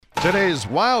Today's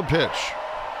wild pitch.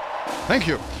 Thank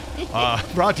you.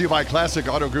 Brought to you by Classic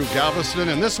Auto Group Galveston,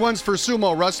 and this one's for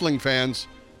sumo wrestling fans.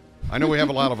 I know we have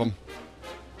a lot of them.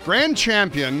 Grand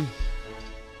champion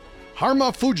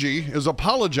Harma Fuji is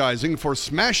apologizing for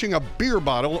smashing a beer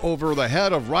bottle over the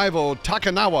head of rival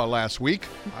Takanawa last week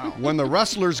when the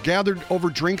wrestlers gathered over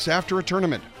drinks after a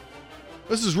tournament.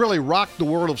 This has really rocked the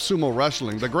world of sumo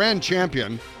wrestling. The grand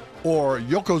champion, or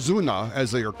yokozuna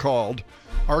as they are called,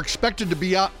 are expected to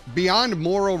be beyond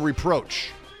moral reproach.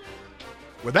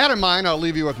 With that in mind, I'll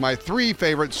leave you with my 3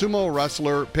 favorite sumo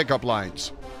wrestler pickup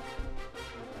lines.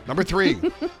 Number 3,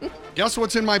 guess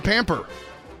what's in my pamper?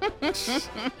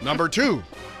 Number 2,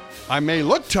 I may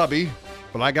look tubby,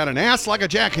 but I got an ass like a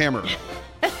jackhammer.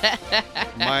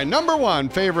 My number 1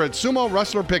 favorite sumo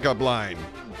wrestler pickup line.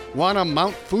 Wanna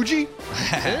Mount Fuji?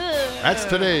 That's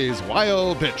today's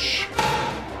wild pitch.